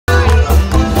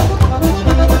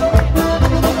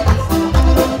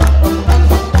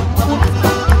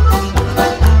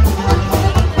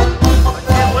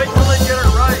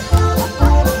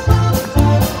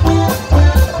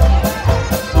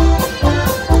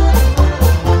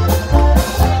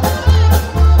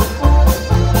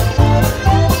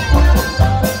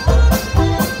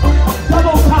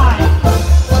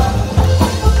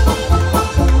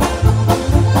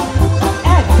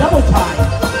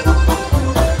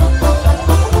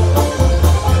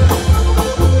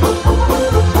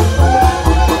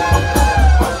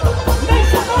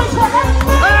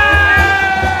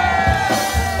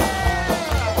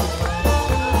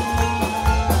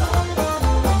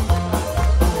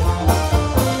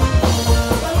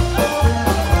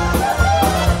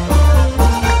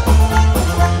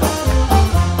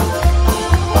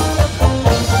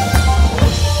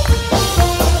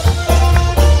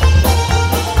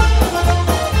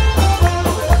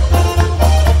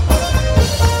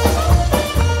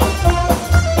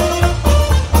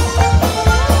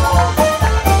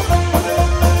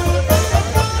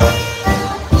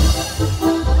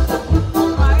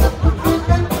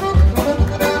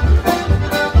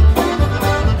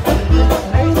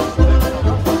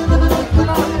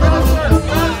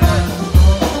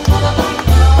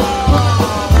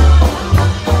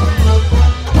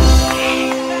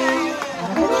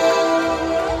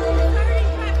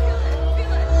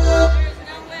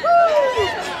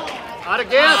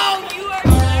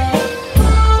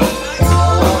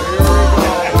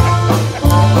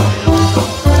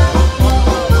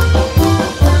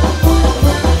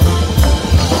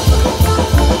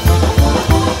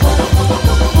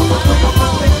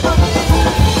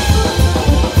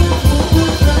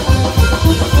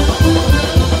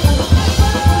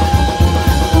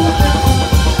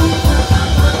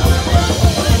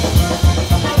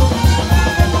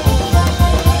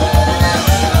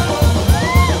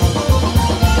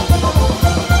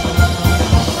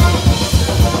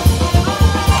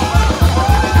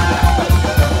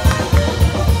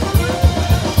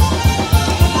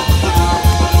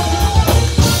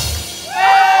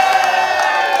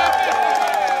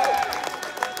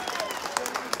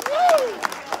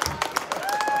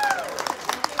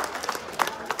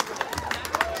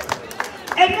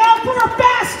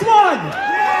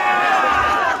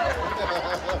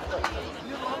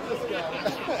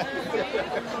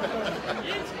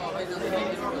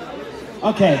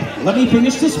Okay, let me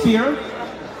finish this beer.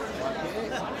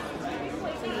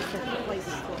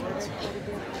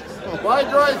 Why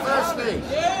dry thirsty?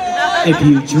 If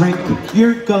you drink,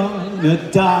 you're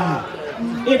gonna die.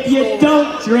 If you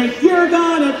don't drink, you're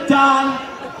gonna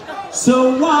die.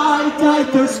 So why die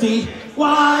thirsty?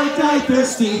 Why die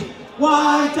thirsty?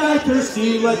 Why die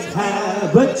thirsty? Let's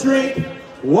have a drink.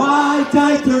 Why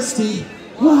die thirsty?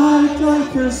 Why die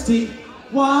thirsty?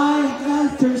 Why die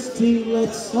thirsty?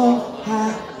 Let's all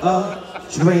have a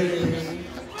drink.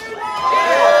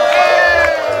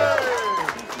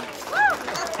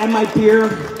 And my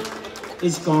beer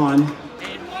is gone.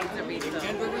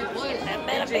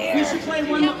 We should play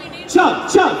one more.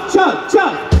 Chug, chug, chug,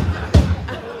 chug.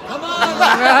 Come on!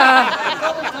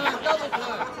 Double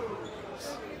time.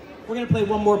 We're gonna play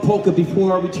one more polka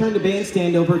before we turn the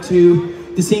bandstand over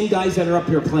to the same guys that are up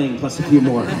here playing, plus a few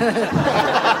more.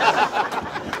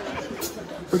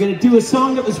 We're gonna do a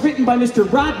song that was written by Mr.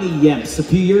 Rodney Yemps a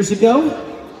few years ago.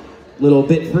 A little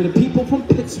bit for the people from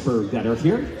Pittsburgh that are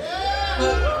here.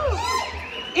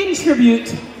 In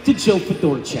tribute to Joe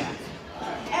Fedorchak.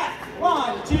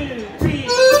 1, 2, 3.